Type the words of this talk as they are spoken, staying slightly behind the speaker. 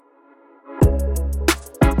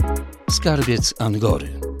Skarbiec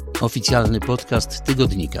Angory. Oficjalny podcast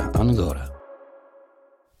tygodnika Angora.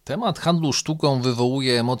 Temat handlu sztuką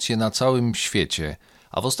wywołuje emocje na całym świecie,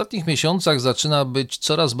 a w ostatnich miesiącach zaczyna być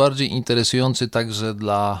coraz bardziej interesujący także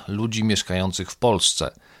dla ludzi mieszkających w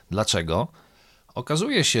Polsce. Dlaczego?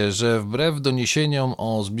 Okazuje się, że wbrew doniesieniom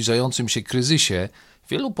o zbliżającym się kryzysie,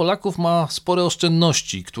 wielu Polaków ma spore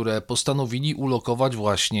oszczędności, które postanowili ulokować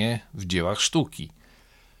właśnie w dziełach sztuki.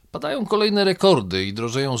 Padają kolejne rekordy i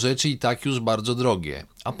drożeją rzeczy i tak już bardzo drogie,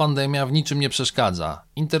 a pandemia w niczym nie przeszkadza.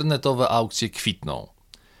 Internetowe aukcje kwitną.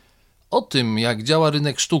 O tym, jak działa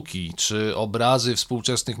rynek sztuki, czy obrazy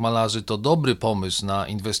współczesnych malarzy to dobry pomysł na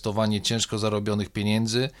inwestowanie ciężko zarobionych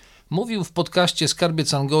pieniędzy, mówił w podcaście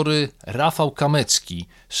Skarbiec Angory Rafał Kamecki,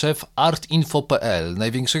 szef artinfo.pl,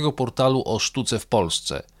 największego portalu o sztuce w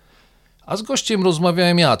Polsce. A z gościem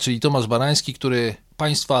rozmawiałem ja, czyli Tomasz Barański, który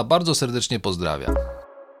Państwa bardzo serdecznie pozdrawia.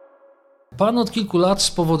 Pan od kilku lat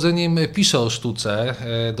z powodzeniem pisze o sztuce,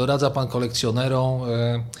 doradza Pan kolekcjonerom,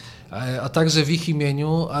 a także w ich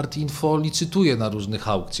imieniu Artinfo licytuje na różnych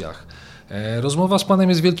aukcjach. Rozmowa z Panem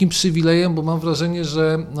jest wielkim przywilejem, bo mam wrażenie,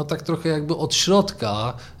 że tak trochę jakby od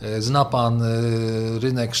środka zna Pan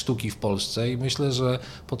rynek sztuki w Polsce i myślę, że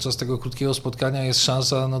podczas tego krótkiego spotkania jest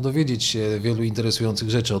szansa dowiedzieć się wielu interesujących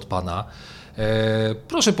rzeczy od Pana.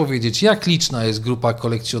 Proszę powiedzieć, jak liczna jest grupa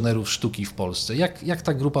kolekcjonerów sztuki w Polsce? Jak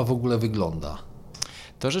ta grupa w ogóle wygląda?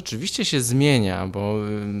 To rzeczywiście się zmienia, bo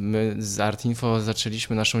my z Artinfo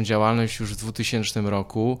zaczęliśmy naszą działalność już w 2000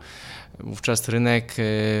 roku. Wówczas rynek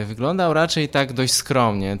wyglądał raczej tak dość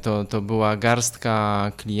skromnie. To była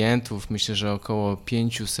garstka klientów, myślę, że około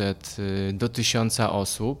 500 do 1000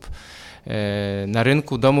 osób. Na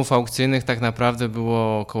rynku domów aukcyjnych tak naprawdę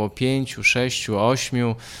było około 5, 6,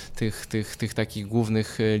 8 tych takich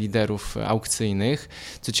głównych liderów aukcyjnych.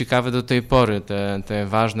 Co ciekawe, do tej pory te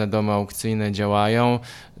ważne domy aukcyjne działają.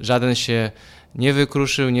 Żaden się nie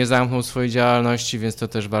wykruszył, nie zamknął swojej działalności, więc to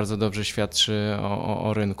też bardzo dobrze świadczy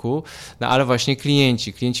o rynku. No ale właśnie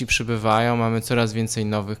klienci przybywają, mamy coraz więcej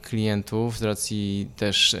nowych klientów z racji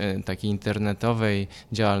też takiej internetowej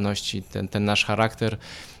działalności, ten nasz charakter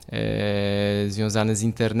związany z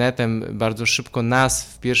internetem bardzo szybko nas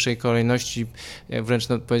w pierwszej kolejności wręcz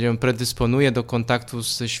powiedziałbym predysponuje do kontaktu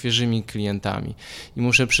ze świeżymi klientami i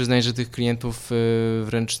muszę przyznać, że tych klientów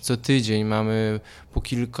wręcz co tydzień mamy po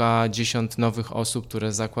kilkadziesiąt nowych osób,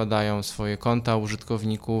 które zakładają swoje konta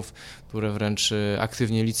użytkowników, które wręcz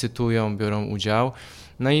aktywnie licytują, biorą udział.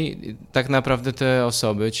 No i tak naprawdę te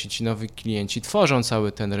osoby, ci nowi klienci tworzą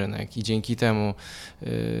cały ten rynek i dzięki temu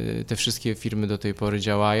te wszystkie firmy do tej pory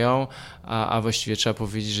działają, a właściwie trzeba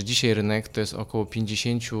powiedzieć, że dzisiaj rynek to jest około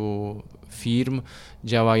 50 firm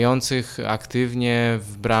działających aktywnie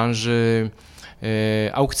w branży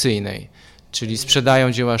aukcyjnej. Czyli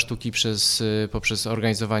sprzedają dzieła sztuki poprzez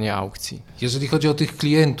organizowanie aukcji. Jeżeli chodzi o tych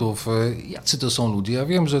klientów, jacy to są ludzie? Ja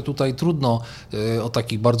wiem, że tutaj trudno o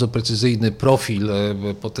taki bardzo precyzyjny profil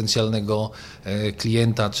potencjalnego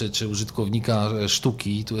klienta czy użytkownika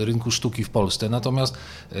sztuki, rynku sztuki w Polsce. Natomiast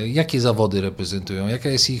jakie zawody reprezentują? Jaka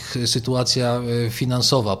jest ich sytuacja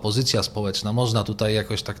finansowa, pozycja społeczna? Można tutaj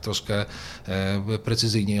jakoś tak troszkę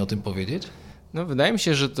precyzyjniej o tym powiedzieć? No, wydaje mi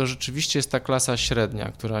się, że to rzeczywiście jest ta klasa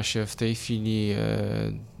średnia, która się w tej chwili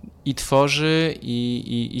i tworzy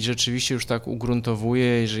i rzeczywiście już tak ugruntowuje,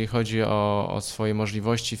 jeżeli chodzi o swoje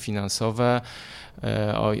możliwości finansowe,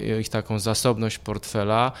 o ich taką zasobność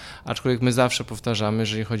portfela, aczkolwiek my zawsze powtarzamy,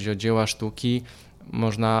 jeżeli chodzi o dzieła sztuki,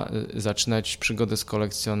 można zaczynać przygodę z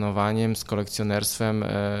kolekcjonowaniem, z kolekcjonerstwem,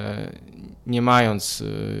 nie mając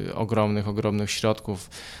ogromnych środków.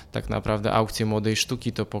 Tak naprawdę aukcje młodej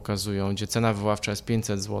sztuki to pokazują, gdzie cena wywoławcza jest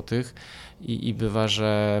 500 zł i bywa,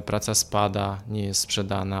 że praca spada, nie jest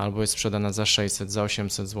sprzedana albo jest sprzedana za 600, za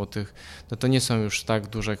 800 zł. No to nie są już tak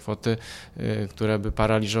duże kwoty, które by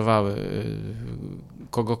paraliżowały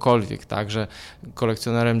kogokolwiek. Także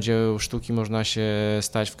kolekcjonerem dzieł sztuki można się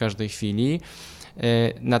stać w każdej chwili.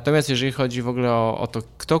 Natomiast jeżeli chodzi w ogóle o to,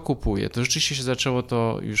 kto kupuje, to rzeczywiście się zaczęło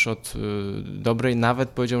to już od dobrej, nawet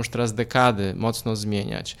powiedziałbym już teraz dekady, mocno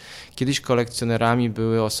zmieniać. Kiedyś kolekcjonerami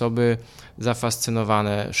były osoby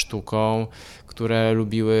zafascynowane sztuką, które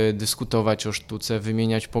lubiły dyskutować o sztuce,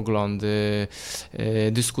 wymieniać poglądy,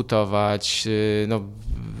 dyskutować,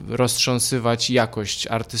 roztrząsywać jakość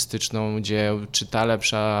artystyczną dzieł, czy ta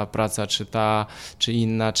lepsza praca, czy ta, czy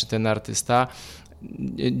inna, czy ten artysta.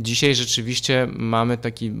 Dzisiaj rzeczywiście mamy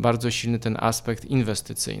taki bardzo silny ten aspekt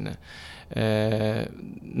inwestycyjny.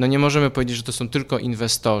 No nie możemy powiedzieć, że to są tylko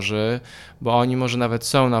inwestorzy, bo oni może nawet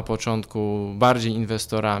są na początku bardziej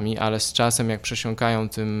inwestorami, ale z czasem jak przesiąkają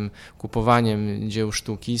tym kupowaniem dzieł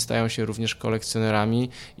sztuki, stają się również kolekcjonerami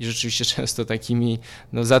i rzeczywiście często takimi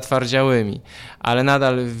zatwardziałymi. Ale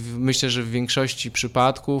nadal myślę, że w większości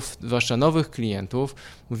przypadków, zwłaszcza nowych klientów,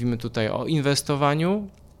 mówimy tutaj o inwestowaniu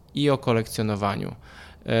i o kolekcjonowaniu.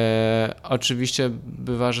 Oczywiście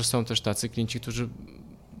bywa, że są też tacy klienci, którzy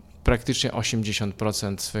praktycznie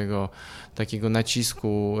 80% swojego takiego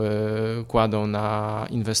nacisku kładą na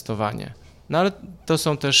inwestowanie. No ale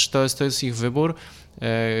to jest ich wybór.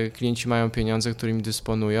 Klienci mają pieniądze, którymi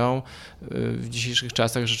dysponują. W dzisiejszych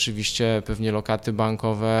czasach rzeczywiście pewnie lokaty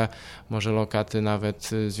bankowe, może lokaty nawet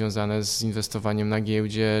związane z inwestowaniem na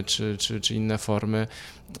giełdzie czy inne formy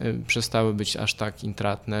przestały być aż tak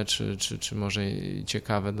intratne, czy może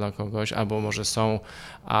ciekawe dla kogoś, albo może są,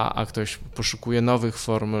 a ktoś poszukuje nowych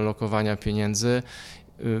form lokowania pieniędzy.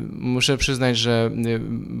 Muszę przyznać, że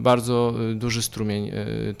bardzo duży strumień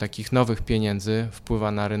takich nowych pieniędzy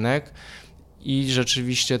wpływa na rynek i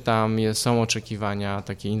rzeczywiście tam są oczekiwania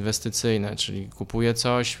takie inwestycyjne, czyli kupuję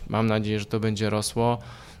coś, mam nadzieję, że to będzie rosło.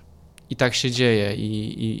 I tak się dzieje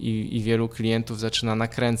i wielu klientów zaczyna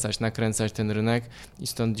nakręcać ten rynek i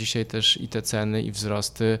stąd dzisiaj też i te ceny i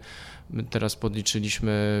wzrosty. My teraz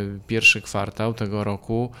podliczyliśmy pierwszy kwartał tego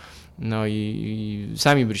roku, no i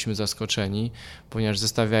sami byliśmy zaskoczeni, ponieważ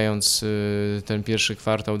zestawiając ten pierwszy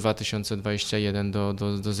kwartał 2021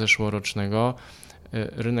 do zeszłorocznego,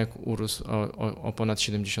 rynek urósł o ponad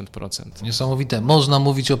 70%. Niesamowite. Można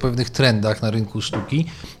mówić o pewnych trendach na rynku sztuki.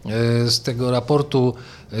 Z tego raportu,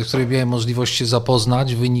 z którym miałem możliwość się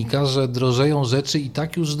zapoznać, wynika, że drożeją rzeczy i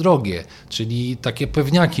tak już drogie, czyli takie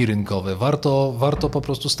pewniaki rynkowe. Warto po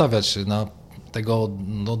prostu stawiać na tego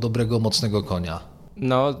dobrego, mocnego konia.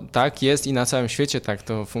 No tak jest i na całym świecie tak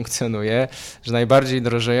to funkcjonuje, że najbardziej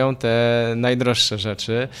drożeją te najdroższe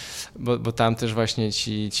rzeczy, bo tam też właśnie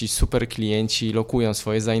ci super klienci lokują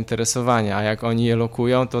swoje zainteresowania, a jak oni je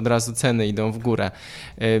lokują, to od razu ceny idą w górę.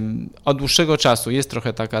 Od dłuższego czasu jest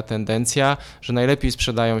trochę taka tendencja, że najlepiej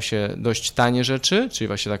sprzedają się dość tanie rzeczy, czyli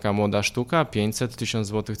właśnie taka młoda sztuka, 500-1000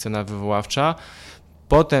 zł cena wywoławcza.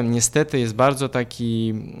 Potem niestety jest bardzo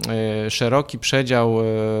taki szeroki przedział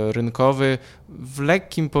rynkowy w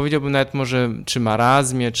lekkim, powiedziałbym nawet może czy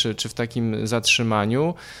marazmie, czy w takim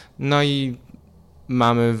zatrzymaniu. No i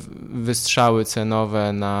mamy wystrzały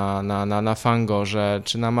cenowe na Fangorze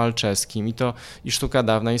czy na Malczewskim i sztuka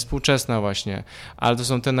dawna i współczesna właśnie, ale to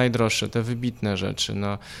są te najdroższe, te wybitne rzeczy.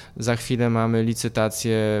 No, za chwilę mamy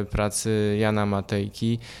licytację pracy Jana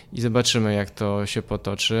Matejki i zobaczymy, jak to się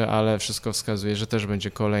potoczy, ale wszystko wskazuje, że też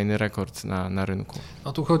będzie kolejny rekord na rynku.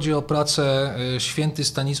 No tu chodzi o pracę Święty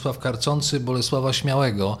Stanisław Karcący Bolesława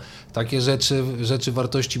Śmiałego. Takie rzeczy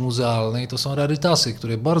wartości muzealnej to są rarytasy,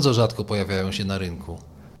 które bardzo rzadko pojawiają się na rynku.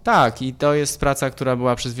 Tak, i to jest praca, która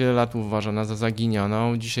była przez wiele lat uważana za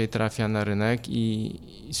zaginioną. Dzisiaj trafia na rynek i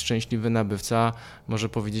szczęśliwy nabywca może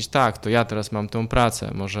powiedzieć tak, to ja teraz mam tą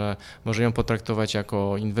pracę, może ją potraktować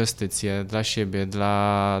jako inwestycję dla siebie,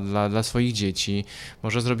 dla swoich dzieci,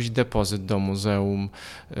 może zrobić depozyt do muzeum.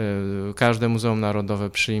 Każde Muzeum Narodowe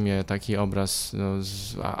przyjmie taki obraz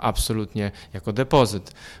absolutnie jako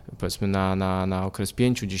depozyt, powiedzmy na okres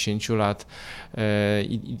 5-10 lat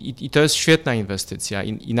i to jest świetna inwestycja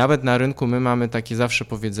i nawet na rynku my mamy takie zawsze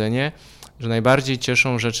powiedzenie, że najbardziej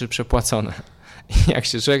cieszą rzeczy przepłacone. I jak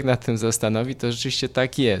się człowiek nad tym zastanowi, to rzeczywiście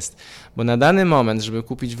tak jest, bo na dany moment, żeby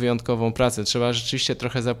kupić wyjątkową pracę, trzeba rzeczywiście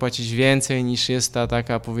trochę zapłacić więcej niż jest ta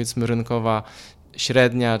taka powiedzmy rynkowa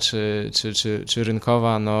średnia czy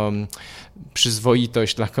rynkowa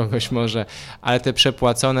przyzwoitość dla kogoś może, ale te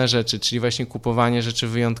przepłacone rzeczy, czyli właśnie kupowanie rzeczy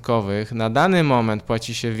wyjątkowych, na dany moment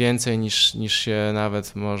płaci się więcej niż się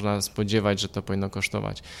nawet można spodziewać, że to powinno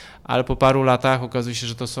kosztować. Ale po paru latach okazuje się,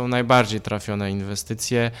 że to są najbardziej trafione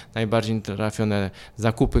inwestycje, najbardziej trafione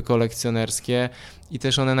zakupy kolekcjonerskie i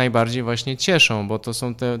też one najbardziej właśnie cieszą, bo to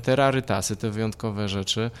są te rarytasy, te wyjątkowe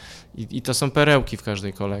rzeczy i to są perełki w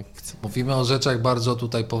każdej kolekcji. Mówimy o rzeczach bardzo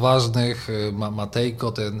tutaj poważnych,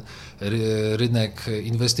 Matejko, ten rynek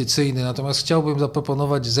inwestycyjny, natomiast chciałbym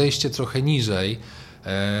zaproponować zejście trochę niżej,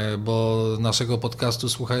 bo naszego podcastu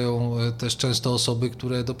słuchają też często osoby,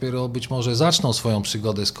 które dopiero być może zaczną swoją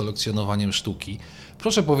przygodę z kolekcjonowaniem sztuki.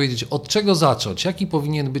 Proszę powiedzieć, od czego zacząć? Jaki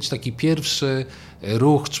powinien być taki pierwszy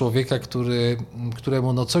ruch człowieka,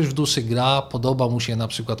 któremu coś w duszy gra, podoba mu się na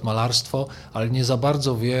przykład malarstwo, ale nie za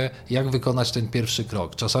bardzo wie, jak wykonać ten pierwszy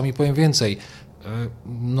krok. Czasami powiem więcej,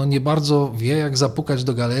 nie bardzo wie, jak zapukać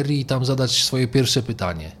do galerii i tam zadać swoje pierwsze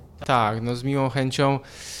pytanie. Tak, no z miłą chęcią,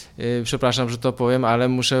 przepraszam, że to powiem, ale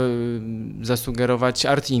muszę zasugerować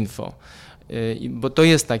ArtInfo. Bo to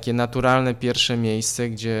jest takie naturalne pierwsze miejsce,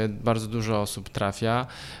 gdzie bardzo dużo osób trafia,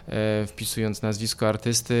 wpisując nazwisko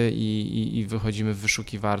artysty i wychodzimy w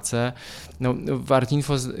wyszukiwarce. No, w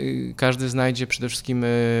ArtInfo każdy znajdzie przede wszystkim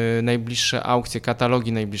najbliższe aukcje,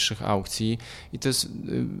 katalogi najbliższych aukcji i to jest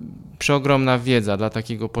przeogromna wiedza dla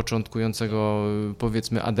takiego początkującego,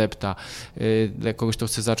 powiedzmy, adepta, dla kogoś, kto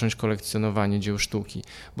chce zacząć kolekcjonowanie dzieł sztuki,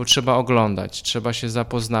 bo trzeba oglądać, trzeba się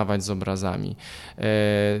zapoznawać z obrazami.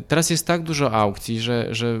 Teraz jest tak dużo aukcji,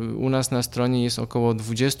 że u nas na stronie jest około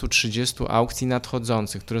 20-30 aukcji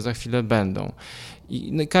nadchodzących, które za chwilę będą.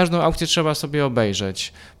 I każdą aukcję trzeba sobie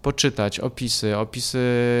obejrzeć, poczytać opisy,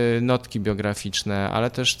 notki biograficzne,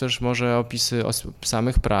 ale też może opisy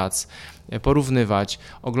samych prac, porównywać,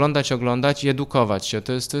 oglądać i edukować się.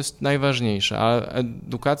 To jest najważniejsze, a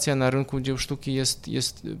edukacja na rynku dzieł sztuki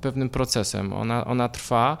jest pewnym procesem. Ona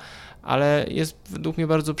trwa, ale jest według mnie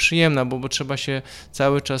bardzo przyjemna, bo trzeba się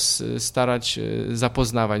cały czas starać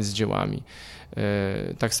zapoznawać z dziełami.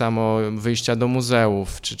 Tak samo wyjścia do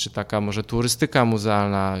muzeów, czy taka może turystyka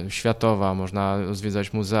muzealna, światowa, można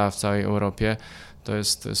zwiedzać muzea w całej Europie. To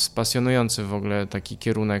jest pasjonujący w ogóle taki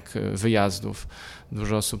kierunek wyjazdów.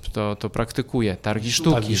 Dużo osób to praktykuje. Targi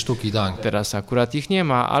sztuki, tak. Teraz akurat ich nie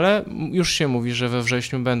ma, ale już się mówi, że we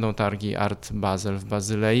wrześniu będą targi Art Basel w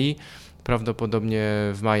Bazylei. Prawdopodobnie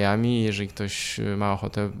w Miami, jeżeli ktoś ma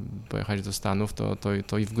ochotę pojechać do Stanów,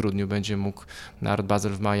 to i w grudniu będzie mógł na Art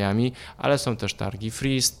Basel w Miami, ale są też targi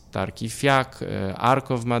Frieze, targi FIAC,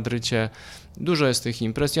 Arco w Madrycie. Dużo jest tych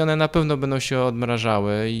imprez i one na pewno będą się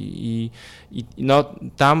odmrażały i no,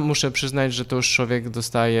 tam muszę przyznać, że to już człowiek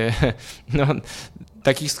dostaje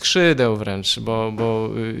takich skrzydeł wręcz, bo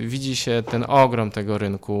widzi się ten ogrom tego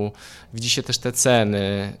rynku, widzi się też te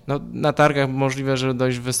ceny. No, na targach możliwe, że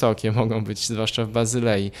dość wysokie mogą być, zwłaszcza w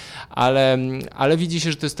Bazylei, ale widzi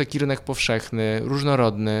się, że to jest taki rynek powszechny,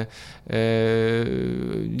 różnorodny,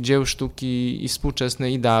 dzieł sztuki i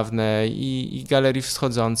współczesne, i dawne, i galerii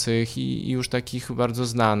wschodzących, i już takich bardzo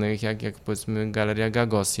znanych, jak powiedzmy Galeria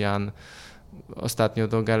Gagosian. Ostatnio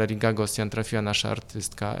do Galerii Gagosian trafiła nasza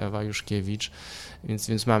artystka Ewa Juszkiewicz,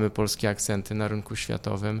 więc mamy polskie akcenty na rynku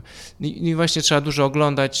światowym. I właśnie trzeba dużo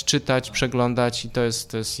oglądać, czytać, przeglądać i to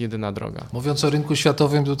jest jedyna droga. Mówiąc o rynku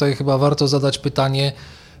światowym, tutaj chyba warto zadać pytanie,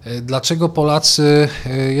 dlaczego Polacy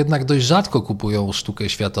jednak dość rzadko kupują sztukę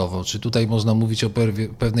światową? Czy tutaj można mówić o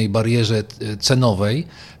pewnej barierze cenowej?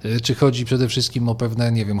 Czy chodzi przede wszystkim o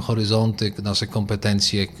pewne, nie wiem, horyzonty, nasze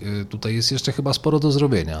kompetencje? Tutaj jest jeszcze chyba sporo do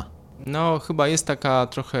zrobienia. No, chyba jest taka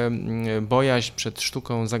trochę bojaźń przed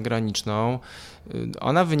sztuką zagraniczną.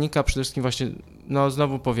 Ona wynika przede wszystkim właśnie, no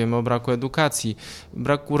znowu powiemy o braku edukacji,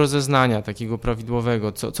 braku rozeznania takiego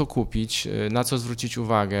prawidłowego, co kupić, na co zwrócić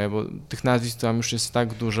uwagę, bo tych nazwisk tam już jest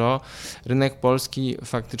tak dużo. Rynek polski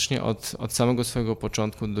faktycznie od samego swojego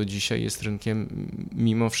początku do dzisiaj jest rynkiem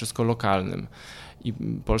mimo wszystko lokalnym. I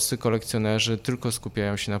polscy kolekcjonerzy tylko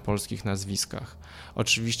skupiają się na polskich nazwiskach.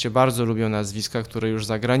 Oczywiście bardzo lubią nazwiska, które już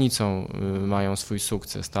za granicą mają swój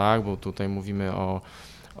sukces, tak? Bo tutaj mówimy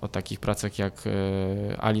o takich pracach jak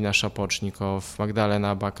Alina Szapocznikow,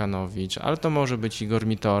 Magdalena Bakanowicz, ale to może być Igor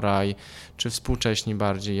Mitoraj, czy współcześni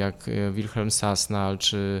bardziej jak Wilhelm Sasnal,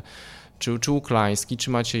 czy Uklański, czy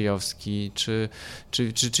Maciejowski, czy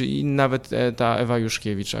nawet ta Ewa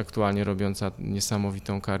Juszkiewicz aktualnie robiąca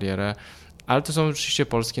niesamowitą karierę. Ale to są oczywiście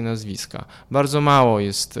polskie nazwiska. Bardzo mało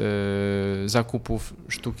jest zakupów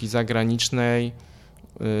sztuki zagranicznej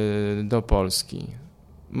do Polski.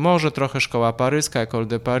 Może trochę szkoła paryska, École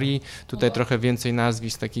de Paris, tutaj trochę więcej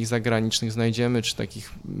nazwisk takich zagranicznych znajdziemy, czy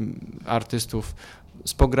takich artystów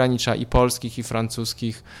z pogranicza i polskich, i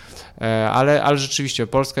francuskich, ale rzeczywiście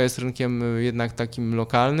Polska jest rynkiem jednak takim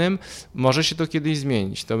lokalnym. Może się to kiedyś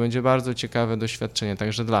zmienić. To będzie bardzo ciekawe doświadczenie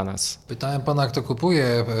także dla nas. Pytałem pana, kto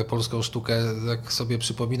kupuje polską sztukę. Jak sobie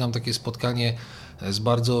przypominam takie spotkanie z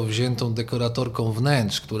bardzo wziętą dekoratorką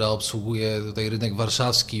wnętrz, która obsługuje tutaj rynek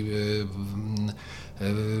warszawski,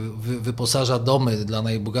 wyposaża domy dla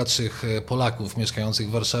najbogatszych Polaków mieszkających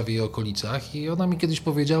w Warszawie i okolicach i ona mi kiedyś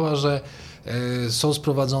powiedziała, że są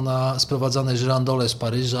sprowadzane żyrandole z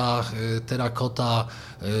Paryża, terakota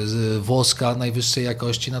włoska najwyższej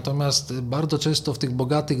jakości, natomiast bardzo często w tych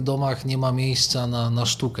bogatych domach nie ma miejsca na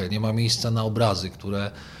sztukę, nie ma miejsca na obrazy,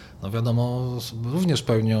 które no wiadomo, również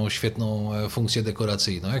pełnią świetną funkcję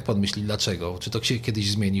dekoracyjną. Jak pan myśli, dlaczego? Czy to się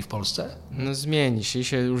kiedyś zmieni w Polsce? No zmieni się i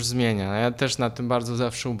się już zmienia. Ja też na tym bardzo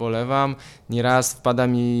zawsze ubolewam. Nieraz wpada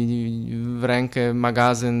mi w rękę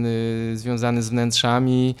magazyn związany z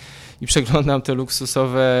wnętrzami i przeglądam te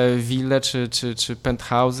luksusowe wille, czy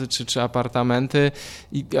penthouse'y, czy apartamenty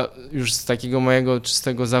i już z takiego mojego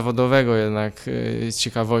czystego zawodowego jednak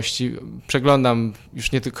ciekawości przeglądam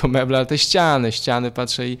już nie tylko meble, ale te ściany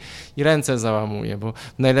patrzę i ręce załamuję, bo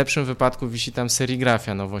w najlepszym wypadku wisi tam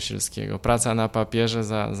serigrafia Nowosielskiego, praca na papierze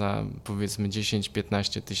za powiedzmy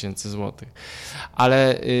 10-15 tysięcy złotych.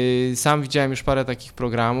 Ale sam widziałem już parę takich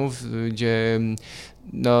programów, gdzie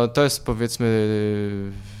no, to jest powiedzmy,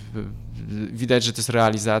 widać, że to jest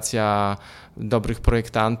realizacja dobrych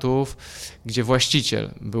projektantów, gdzie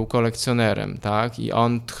właściciel był kolekcjonerem, tak? I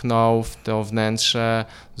on tchnął w to wnętrze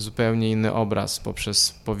zupełnie inny obraz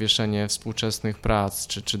poprzez powieszenie współczesnych prac,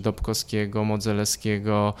 czy Dobkowskiego,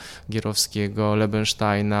 Modzelewskiego, Gierowskiego,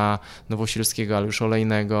 Lebensteina, Nowosielskiego, ale już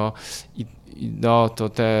Olejnego no, to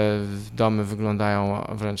te domy wyglądają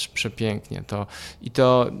wręcz przepięknie.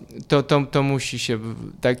 To musi się,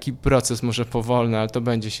 taki proces może powolny, ale to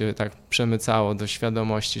będzie się tak przemycało do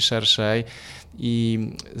świadomości szerszej i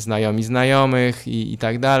znajomi znajomych i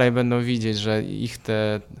tak dalej będą widzieć, że ich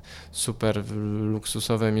te super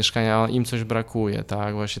luksusowe mieszkania, im coś brakuje,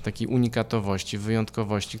 tak? Właśnie takiej unikatowości,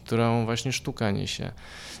 wyjątkowości, którą właśnie sztuka niesie.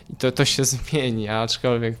 I to się zmieni,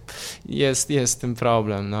 aczkolwiek jest z tym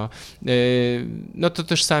problem. No to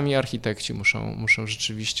też sami architekci muszą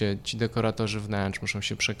rzeczywiście, ci dekoratorzy wnętrz muszą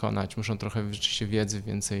się przekonać, muszą trochę rzeczywiście wiedzy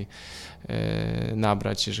więcej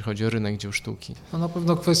nabrać, jeżeli chodzi o rynek dzieł sztuki. No na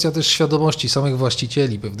pewno kwestia też świadomości samych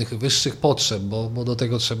właścicieli, pewnych wyższych potrzeb, bo do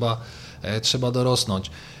tego trzeba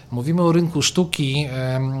dorosnąć. Mówimy o rynku sztuki,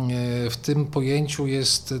 w tym pojęciu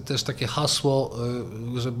jest też takie hasło,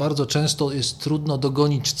 że bardzo często jest trudno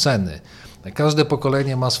dogonić ceny. Każde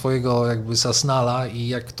pokolenie ma swojego jakby Sasnala i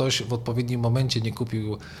jak ktoś w odpowiednim momencie nie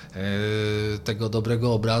kupił tego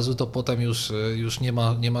dobrego obrazu, to potem już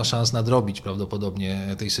nie ma szans nadrobić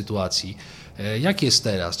prawdopodobnie tej sytuacji. Jak jest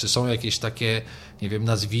teraz? Czy są jakieś takie, nie wiem,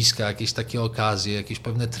 nazwiska, jakieś takie okazje, jakieś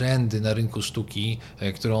pewne trendy na rynku sztuki,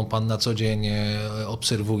 którą Pan na co dzień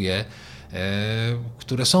obserwuje,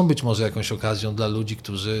 które są być może jakąś okazją dla ludzi,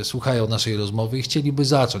 którzy słuchają naszej rozmowy i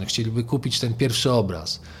chcieliby kupić ten pierwszy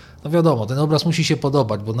obraz? No wiadomo, ten obraz musi się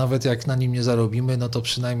podobać, bo nawet jak na nim nie zarobimy, no to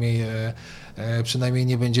przynajmniej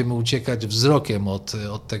nie będziemy uciekać wzrokiem od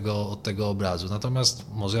tego obrazu. Natomiast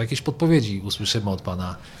może jakieś podpowiedzi usłyszymy od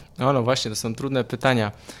Pana. No właśnie, to są trudne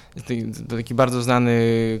pytania. Taki bardzo znany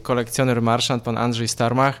kolekcjoner, marszant, pan Andrzej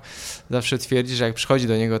Starmach, zawsze twierdzi, że jak przychodzi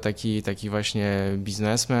do niego taki właśnie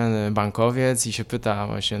biznesmen, bankowiec i się pyta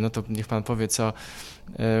właśnie, no to niech pan powie, co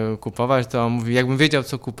kupować, to on mówi, jakbym wiedział,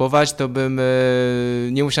 co kupować, to bym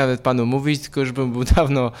nie musiał nawet panu mówić, tylko już bym był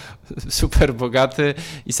dawno super bogaty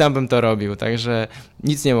i sam bym to robił, także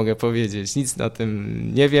nic nie mogę powiedzieć, nic o tym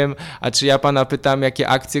nie wiem, a czy ja pana pytam, jakie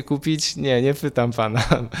akcje kupić? Nie pytam pana.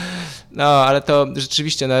 No, ale to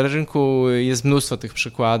rzeczywiście na rynku jest mnóstwo tych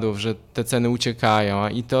przykładów, że te ceny uciekają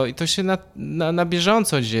i to się na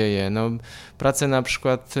bieżąco dzieje. No, pracę na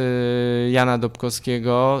przykład Jana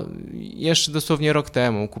Dobkowskiego jeszcze dosłownie rok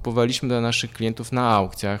temu kupowaliśmy dla naszych klientów na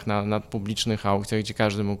aukcjach, na publicznych aukcjach, gdzie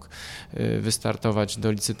każdy mógł wystartować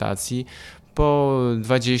do licytacji po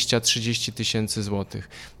 20-30 tysięcy złotych.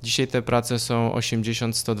 Dzisiaj te prace są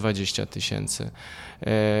 80-120 tysięcy.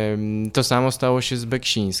 To samo stało się z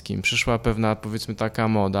Beksińskim. Przyszła pewna, powiedzmy, taka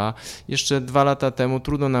moda. Jeszcze 2 lata temu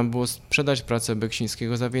trudno nam było sprzedać pracę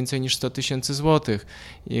Beksińskiego za więcej niż 100 tysięcy złotych.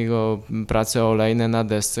 Jego prace olejne na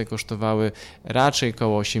desce kosztowały raczej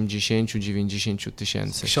około 80-90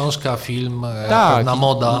 tysięcy. Książka, film, tak, pewna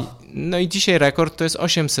moda. No i dzisiaj rekord to jest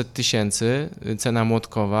 800 tysięcy, cena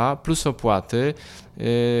młotkowa, plus opłaty.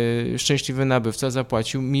 Szczęśliwy nabywca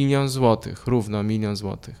zapłacił 1 000 000 złotych, równo 1 000 000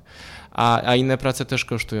 złotych. A inne prace też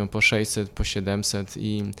kosztują po 600, po 700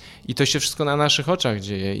 i to się wszystko na naszych oczach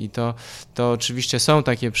dzieje i to oczywiście są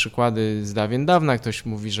takie przykłady z dawien dawna. Ktoś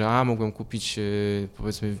mówi, że mogłem kupić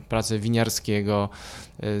powiedzmy pracę winiarskiego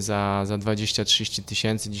za 20-30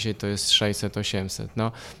 tysięcy, dzisiaj to jest 600-800.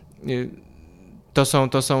 No,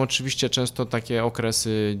 to są oczywiście często takie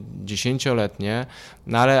okresy 10-letnie,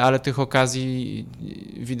 no ale tych okazji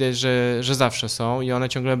widać, że zawsze są i one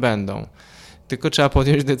ciągle będą. Tylko trzeba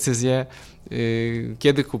podjąć decyzję,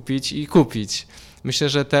 kiedy kupić i kupić. Myślę,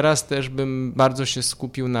 że teraz też bym bardzo się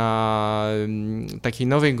skupił na takiej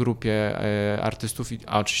nowej grupie artystów,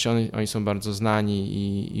 a oczywiście oni są bardzo znani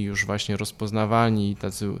i już właśnie rozpoznawalni,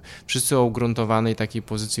 tacy wszyscy o ugruntowanej takiej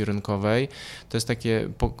pozycji rynkowej. To jest takie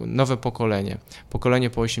nowe pokolenie po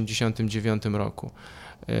 1989 roku.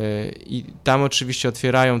 I tam oczywiście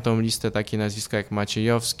otwierają tą listę takie nazwiska jak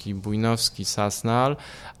Maciejowski, Bujnowski, Sasnal,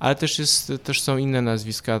 ale też są inne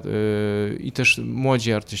nazwiska i też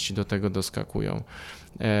młodzi artyści do tego doskakują.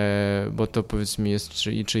 Bo to powiedzmy jest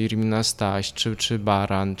czy Irmina Staś, czy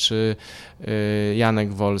Baran, czy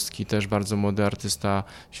Janek Wolski, też bardzo młody artysta,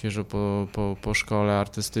 świeżo po szkole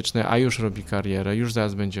artystycznej, a już robi karierę, już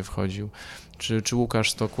zaraz będzie wchodził. Czy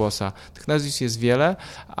Łukasz Stokłosa. Tych nazwisk jest wiele,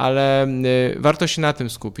 ale warto się na tym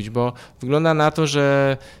skupić, bo wygląda na to,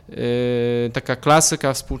 że taka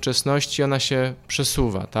klasyka współczesności, ona się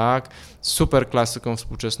przesuwa, tak? Super klasyką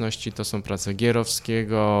współczesności to są prace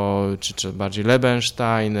Gierowskiego, czy bardziej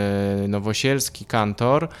Lebenstein, Nowosielski,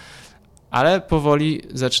 Kantor, ale powoli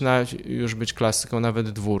zaczyna już być klasyką nawet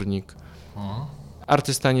Dwórnik.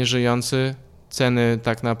 Artysta nieżyjący, ceny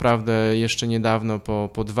tak naprawdę jeszcze niedawno po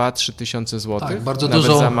 2-3 tysiące złotych, tak, bardzo nawet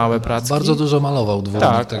dużo, za małe pracki. Bardzo dużo malował Dwórnik.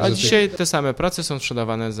 Tak, a dzisiaj te same prace są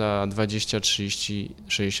sprzedawane za 20, 30,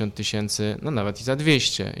 60 tysięcy, no nawet i za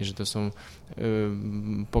 200, i że to są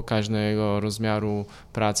pokaźnego rozmiaru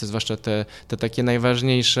prace, zwłaszcza te takie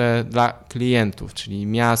najważniejsze dla klientów, czyli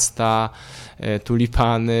miasta,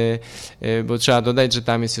 tulipany, bo trzeba dodać, że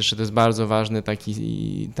tam jest jeszcze, to jest bardzo ważny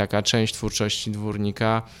taka część twórczości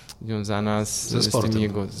Dwórnika związana z tymi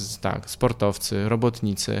jego, sportowcy,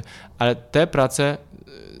 robotnicy, ale te prace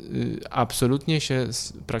absolutnie się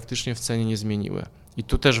praktycznie w cenie nie zmieniły i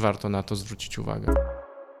tu też warto na to zwrócić uwagę.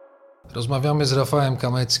 Rozmawiamy z Rafałem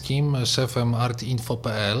Kameckim, szefem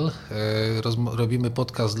artinfo.pl. Robimy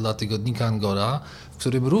podcast dla tygodnika Angora, w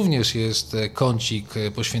którym również jest kącik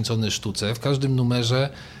poświęcony sztuce. W każdym numerze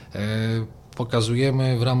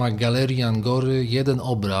pokazujemy w ramach Galerii Angory jeden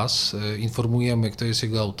obraz, informujemy, kto jest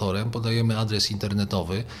jego autorem, podajemy adres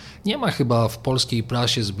internetowy. Nie ma chyba w polskiej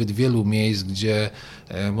prasie zbyt wielu miejsc, gdzie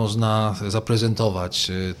można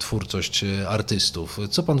zaprezentować twórczość artystów.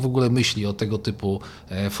 Co pan w ogóle myśli o tego typu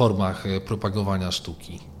formach propagowania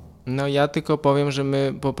sztuki? No ja tylko powiem, że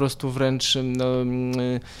my po prostu wręcz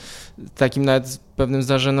takim nawet pewnym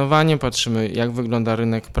zażenowaniem patrzymy, jak wygląda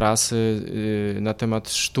rynek prasy na temat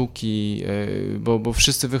sztuki, bo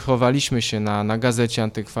wszyscy wychowaliśmy się na Gazecie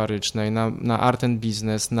Antykwarycznej, na Art and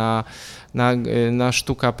Business, na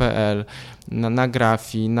sztuka.pl, na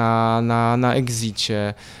Grafii, na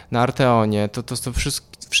Exicie, na Arteonie. To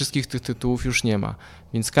wszystkich tych tytułów już nie ma.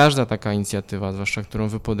 Więc każda taka inicjatywa, zwłaszcza którą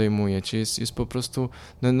wy podejmujecie, jest po prostu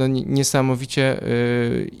niesamowicie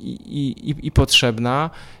i potrzebna,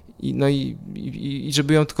 i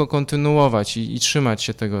żeby ją tylko kontynuować i trzymać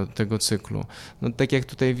się tego cyklu. No, tak jak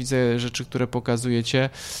tutaj widzę rzeczy, które pokazujecie,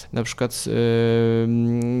 na przykład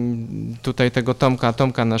tutaj tego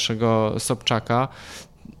Tomka naszego Sobczaka,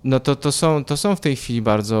 no to są w tej chwili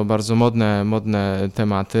bardzo, bardzo modne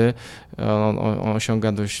tematy. On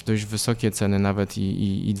osiąga dość wysokie ceny, nawet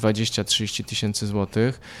i 20-30 tysięcy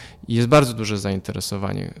złotych. I jest bardzo duże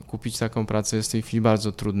zainteresowanie. Kupić taką pracę jest w tej chwili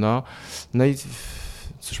bardzo trudno. No i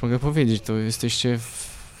cóż mogę powiedzieć, to jesteście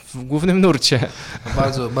w głównym nurcie.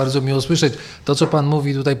 Bardzo, bardzo miło słyszeć. To, co pan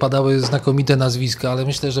mówi, tutaj padały znakomite nazwiska, ale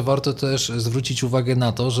myślę, że warto też zwrócić uwagę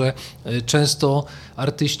na to, że często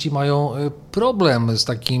artyści mają problem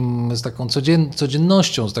z taką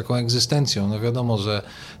codziennością, z taką egzystencją. No wiadomo, że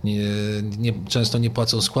często nie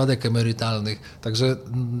płacą składek emerytalnych, także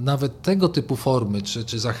nawet tego typu formy,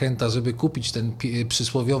 czy zachęta, żeby kupić ten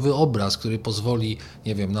przysłowiowy obraz, który pozwoli,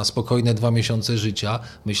 nie wiem, na spokojne 2 miesiące życia,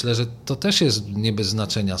 myślę, że to też jest nie bez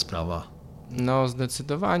znaczenia sprawa. No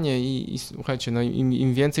zdecydowanie i słuchajcie, no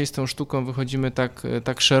im więcej z tą sztuką wychodzimy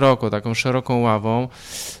tak szeroko, taką szeroką ławą,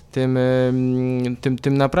 tym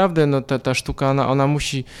naprawdę no, ta sztuka ona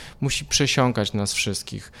musi przesiąkać nas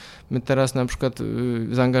wszystkich. My teraz na przykład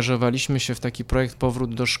zaangażowaliśmy się w taki projekt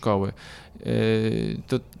Powrót do szkoły.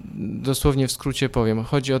 To dosłownie w skrócie powiem,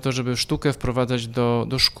 chodzi o to, żeby sztukę wprowadzać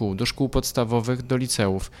do szkół podstawowych, do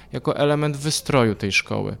liceów, jako element wystroju tej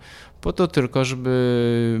szkoły. Po to tylko,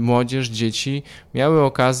 żeby młodzież, dzieci miały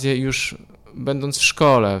okazję już będąc w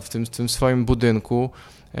szkole, w tym swoim budynku,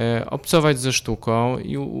 obcować ze sztuką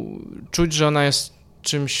i czuć, że ona jest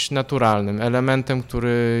czymś naturalnym, elementem,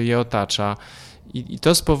 który je otacza. I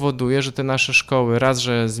to spowoduje, że te nasze szkoły raz,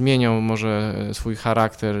 że zmienią może swój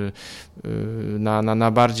charakter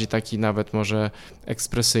na bardziej taki nawet może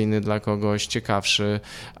ekspresyjny dla kogoś, ciekawszy,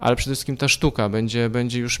 ale przede wszystkim ta sztuka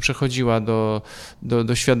będzie już przechodziła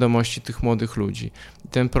do świadomości tych młodych ludzi. I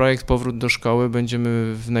ten projekt Powrót do szkoły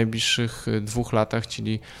będziemy w najbliższych 2 latach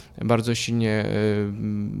chcieli bardzo silnie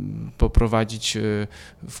poprowadzić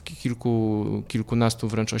w kilkunastu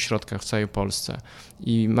wręcz ośrodkach w całej Polsce.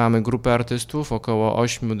 I mamy grupę artystów, około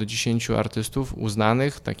 8 do 10 artystów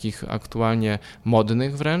uznanych, takich aktualnie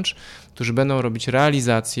modnych wręcz, którzy będą robić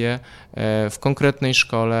realizacje w konkretnej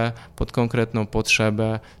szkole, pod konkretną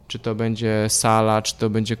potrzebę, czy to będzie sala, czy to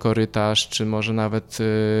będzie korytarz, czy może nawet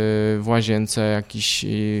w łazience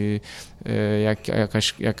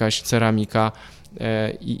jakaś ceramika.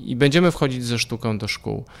 I będziemy wchodzić ze sztuką do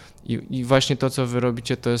szkół. I właśnie to, co wy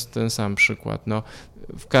robicie, to jest ten sam przykład. No,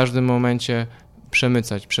 w każdym momencie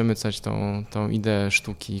przemycać tą ideę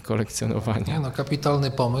sztuki i kolekcjonowania. No,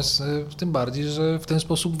 kapitalny pomysł, tym bardziej, że w ten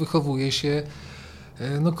sposób wychowuje się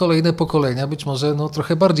kolejne pokolenia, być może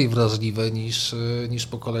trochę bardziej wrażliwe niż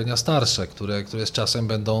pokolenia starsze, które z czasem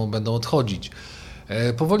będą odchodzić.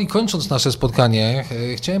 Powoli kończąc nasze spotkanie,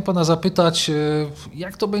 chciałem pana zapytać,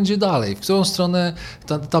 jak to będzie dalej? W którą stronę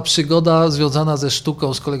ta przygoda związana ze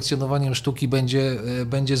sztuką, z kolekcjonowaniem sztuki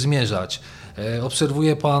będzie zmierzać?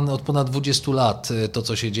 Obserwuje pan od ponad 20 lat to,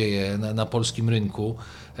 co się dzieje na polskim rynku.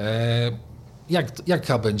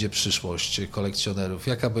 Jaka będzie przyszłość kolekcjonerów?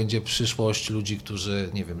 Jaka będzie przyszłość ludzi, którzy,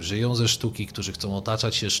 nie wiem, żyją ze sztuki, którzy chcą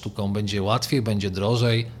otaczać się sztuką? Będzie łatwiej, będzie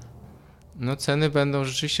drożej? No ceny będą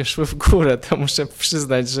rzeczywiście szły w górę, to muszę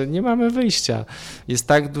przyznać, że nie mamy wyjścia. Jest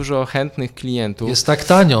tak dużo chętnych klientów. Jest tak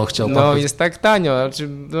tanio, chciałbym powiedzieć. No jest tak tanio,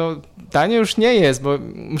 tanio już nie jest, bo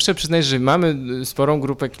muszę przyznać, że mamy sporą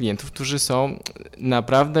grupę klientów, którzy są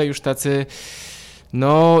naprawdę już tacy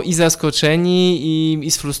i zaskoczeni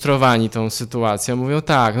i sfrustrowani tą sytuacją. Mówią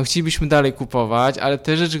tak, chcielibyśmy dalej kupować, ale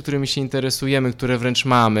te rzeczy, którymi się interesujemy, które wręcz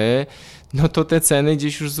mamy, to te ceny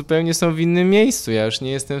gdzieś już zupełnie są w innym miejscu. Ja już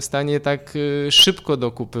nie jestem w stanie tak szybko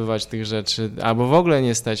dokupywać tych rzeczy, albo w ogóle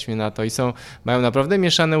nie stać mnie na to. Mają naprawdę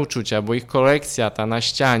mieszane uczucia, bo ich kolekcja ta na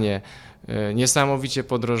ścianie niesamowicie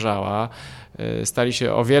podrożała. Stali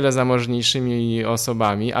się o wiele zamożniejszymi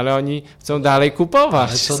osobami, ale oni chcą dalej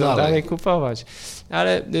kupować. Dalej kupować.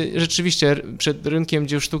 Ale rzeczywiście przed rynkiem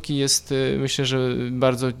dzieł sztuki jest, myślę, że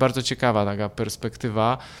bardzo, bardzo ciekawa taka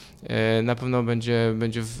perspektywa. Na pewno będzie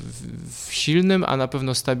w silnym, a na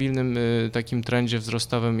pewno stabilnym takim trendzie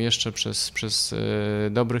wzrostowym jeszcze przez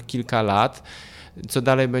dobrych kilka lat. Co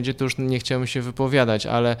dalej będzie, to już nie chciałem się wypowiadać,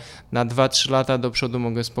 ale na 2-3 lata do przodu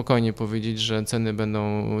mogę spokojnie powiedzieć, że ceny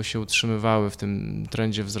będą się utrzymywały w tym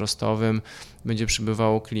trendzie wzrostowym, będzie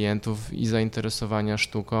przybywało klientów i zainteresowania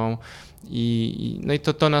sztuką i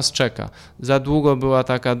to nas czeka. Za długo była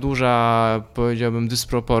taka duża, powiedziałbym,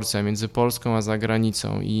 dysproporcja między Polską a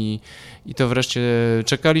zagranicą i to wreszcie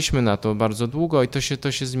czekaliśmy na to bardzo długo i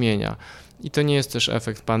to się zmienia. I to nie jest też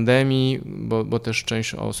efekt pandemii, bo też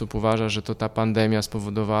część osób uważa, że to ta pandemia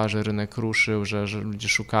spowodowała, że rynek ruszył, że ludzie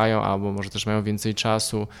szukają albo może też mają więcej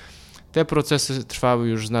czasu. Te procesy trwały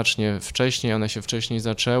już znacznie wcześniej, one się wcześniej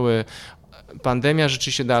zaczęły. Pandemia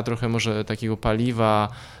rzeczywiście dała trochę może takiego paliwa,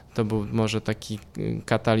 to był może taki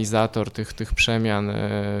katalizator tych przemian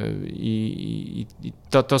i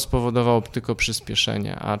to spowodowało tylko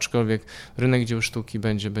przyspieszenie, aczkolwiek rynek dzieł sztuki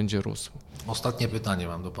będzie rósł. Ostatnie pytanie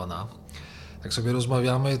mam do pana. Tak sobie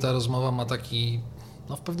rozmawiamy, ta rozmowa ma taki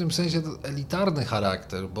w pewnym sensie elitarny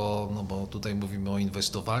charakter, bo tutaj mówimy o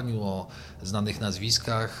inwestowaniu, o znanych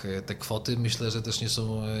nazwiskach, te kwoty myślę, że też nie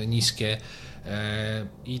są niskie.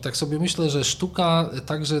 I tak sobie myślę, że sztuka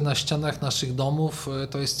także na ścianach naszych domów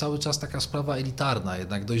to jest cały czas taka sprawa elitarna,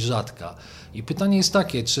 jednak dość rzadka. I pytanie jest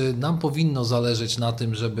takie, czy nam powinno zależeć na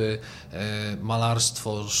tym, żeby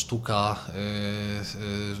malarstwo, sztuka,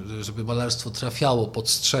 żeby malarstwo trafiało pod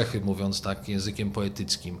strzechy, mówiąc tak językiem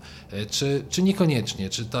poetyckim, czy niekoniecznie,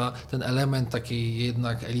 czy ten element takiej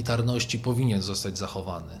jednak elitarności powinien zostać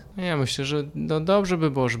zachowany? Ja myślę, że dobrze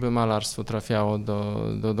by było, żeby malarstwo trafiało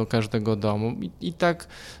do każdego domu i tak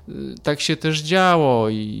się też działo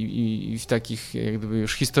i w takich, jak gdyby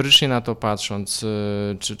już historycznie na to patrząc,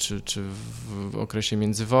 czy w okresie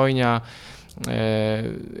międzywojnia.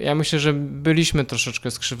 Ja myślę, że byliśmy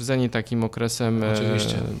troszeczkę skrzywdzeni takim okresem.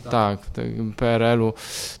 Oczywiście. Tak, PRL-u,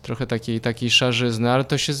 trochę takiej szarzyzny, ale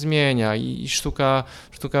to się zmienia i sztuka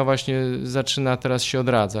właśnie zaczyna teraz się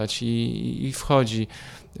odradzać i wchodzi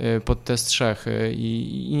pod te strzechy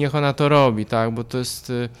i niech ona to robi, tak, bo to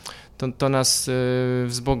jest... To nas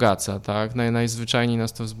wzbogaca, tak? Najzwyczajniej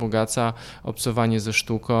nas to wzbogaca, obcowanie ze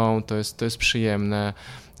sztuką, to jest przyjemne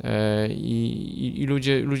i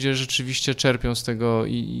ludzie rzeczywiście czerpią z tego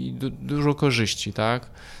i dużo korzyści, tak?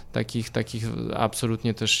 Takich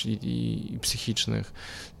absolutnie też i psychicznych,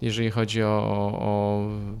 jeżeli chodzi o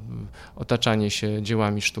otaczanie się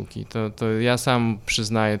dziełami sztuki. To ja sam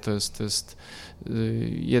przyznaję, to jest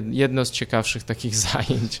jedno z ciekawszych takich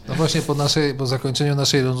zajęć. No właśnie po zakończeniu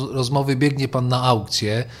naszej rozmowy biegnie pan na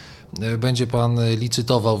aukcję. będzie pan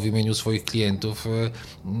licytował w imieniu swoich klientów.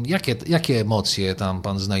 Jakie emocje tam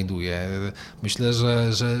pan znajduje? Myślę,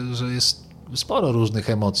 że jest sporo różnych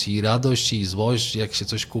emocji, radość i złość, jak się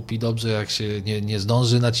coś kupi dobrze, jak się nie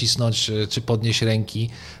zdąży nacisnąć czy podnieść ręki.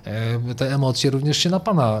 Te emocje również się na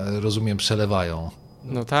pana, rozumiem, przelewają.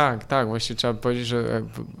 No tak, właśnie trzeba powiedzieć, że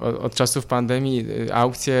od czasów pandemii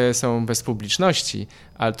aukcje są bez publiczności,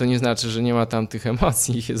 ale to nie znaczy, że nie ma tam tych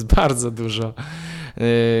emocji, ich jest bardzo dużo.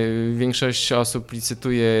 Większość osób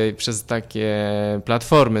licytuje przez takie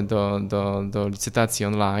platformy do licytacji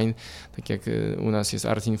online, tak jak u nas jest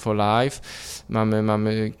Artinfo Live.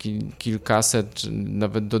 Mamy kilkaset,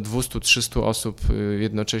 nawet do 200-300 osób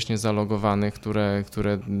jednocześnie zalogowanych,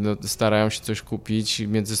 które starają się coś kupić,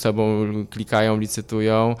 między sobą klikają,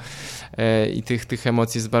 licytują i tych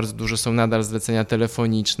emocji jest bardzo dużo. Są nadal zlecenia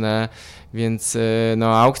telefoniczne, więc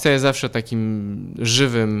aukcja jest zawsze takim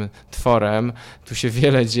żywym tworem, tu się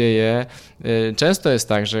wiele dzieje. Często jest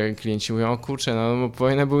tak, że klienci mówią, o kurczę,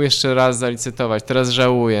 powinien był jeszcze raz zalicytować, teraz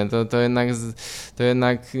żałuję, to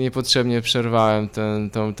jednak niepotrzebnie przerwałem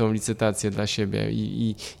tą licytację dla siebie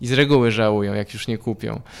i z reguły żałują, jak już nie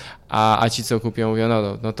kupią. A ci, co kupią, mówią,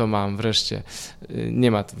 no to mam, wreszcie.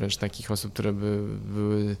 Nie ma wręcz takich osób, które by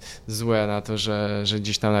były złe na to, że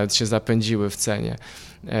gdzieś tam nawet się zapędziły w cenie.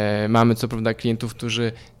 Mamy co prawda klientów,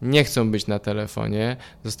 którzy nie chcą być na telefonie,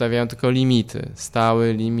 zostawiają tylko limity.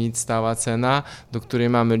 Stały limit, stała cena, do której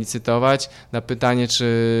mamy licytować. Na pytanie,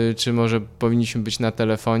 czy może powinniśmy być na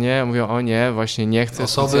telefonie, mówią, o nie, właśnie nie chcę.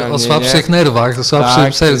 Osoby o słabszych nerwach, o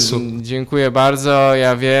słabszym sercu. Dziękuję bardzo,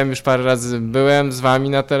 ja wiem, już parę razy byłem z wami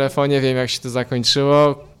na telefonie, wiem jak się to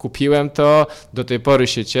zakończyło. Kupiłem to, do tej pory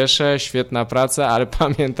się cieszę, świetna praca, ale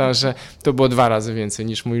pamiętam, że to było 2 razy więcej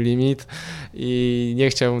niż mój limit i nie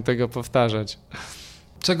chciałbym tego powtarzać.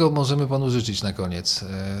 Czego możemy panu życzyć na koniec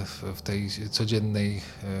w tej codziennej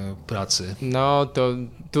pracy? No to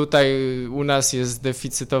tutaj u nas jest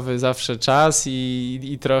deficytowy zawsze czas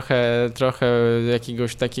i trochę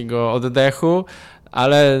jakiegoś takiego oddechu,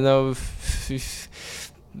 ale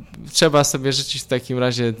trzeba sobie życzyć w takim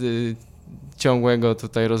razie ciągłego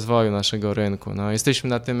tutaj rozwoju naszego rynku. Jesteśmy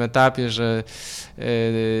na tym etapie, że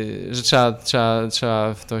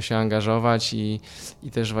trzeba w to się angażować i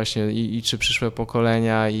też właśnie i czy przyszłe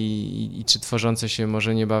pokolenia i czy tworzące się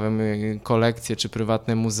może niebawem kolekcje, czy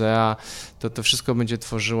prywatne muzea, to wszystko będzie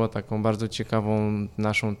tworzyło taką bardzo ciekawą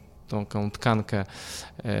naszą taką tkankę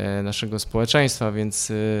naszego społeczeństwa,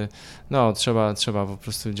 więc trzeba po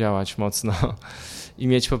prostu działać mocno i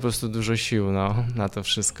mieć po prostu dużo sił na to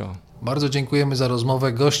wszystko. Bardzo dziękujemy za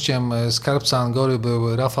rozmowę. Gościem Skarbca Angory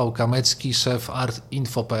był Rafał Kamecki, szef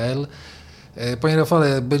artinfo.pl. Panie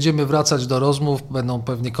Rafale, będziemy wracać do rozmów, będą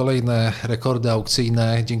pewnie kolejne rekordy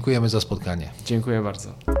aukcyjne. Dziękujemy za spotkanie. Dziękuję bardzo.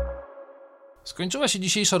 Skończyła się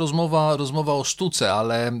dzisiejsza rozmowa o sztuce,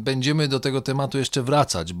 ale będziemy do tego tematu jeszcze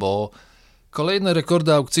wracać, bo kolejne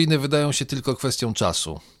rekordy aukcyjne wydają się tylko kwestią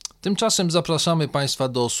czasu. Tymczasem zapraszamy Państwa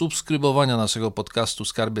do subskrybowania naszego podcastu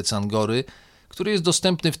Skarbiec Angory, który jest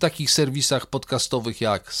dostępny w takich serwisach podcastowych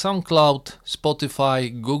jak SoundCloud,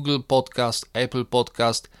 Spotify, Google Podcast, Apple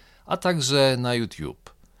Podcast, a także na YouTube.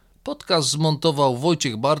 Podcast zmontował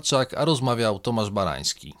Wojciech Barczak, a rozmawiał Tomasz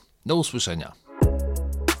Barański. Do usłyszenia.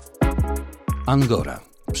 Angora.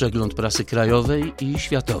 Przegląd prasy krajowej i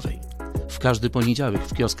światowej. W każdy poniedziałek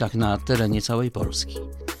w kioskach na terenie całej Polski.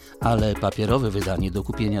 Ale papierowe wydanie do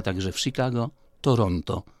kupienia także w Chicago,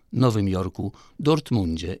 Toronto, Nowym Jorku,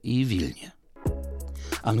 Dortmundzie i Wilnie.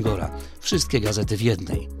 Angora. Wszystkie gazety w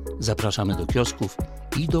jednej. Zapraszamy do kiosków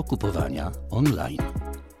i do kupowania online.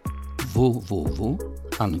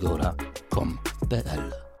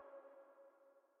 www.angora.com.pl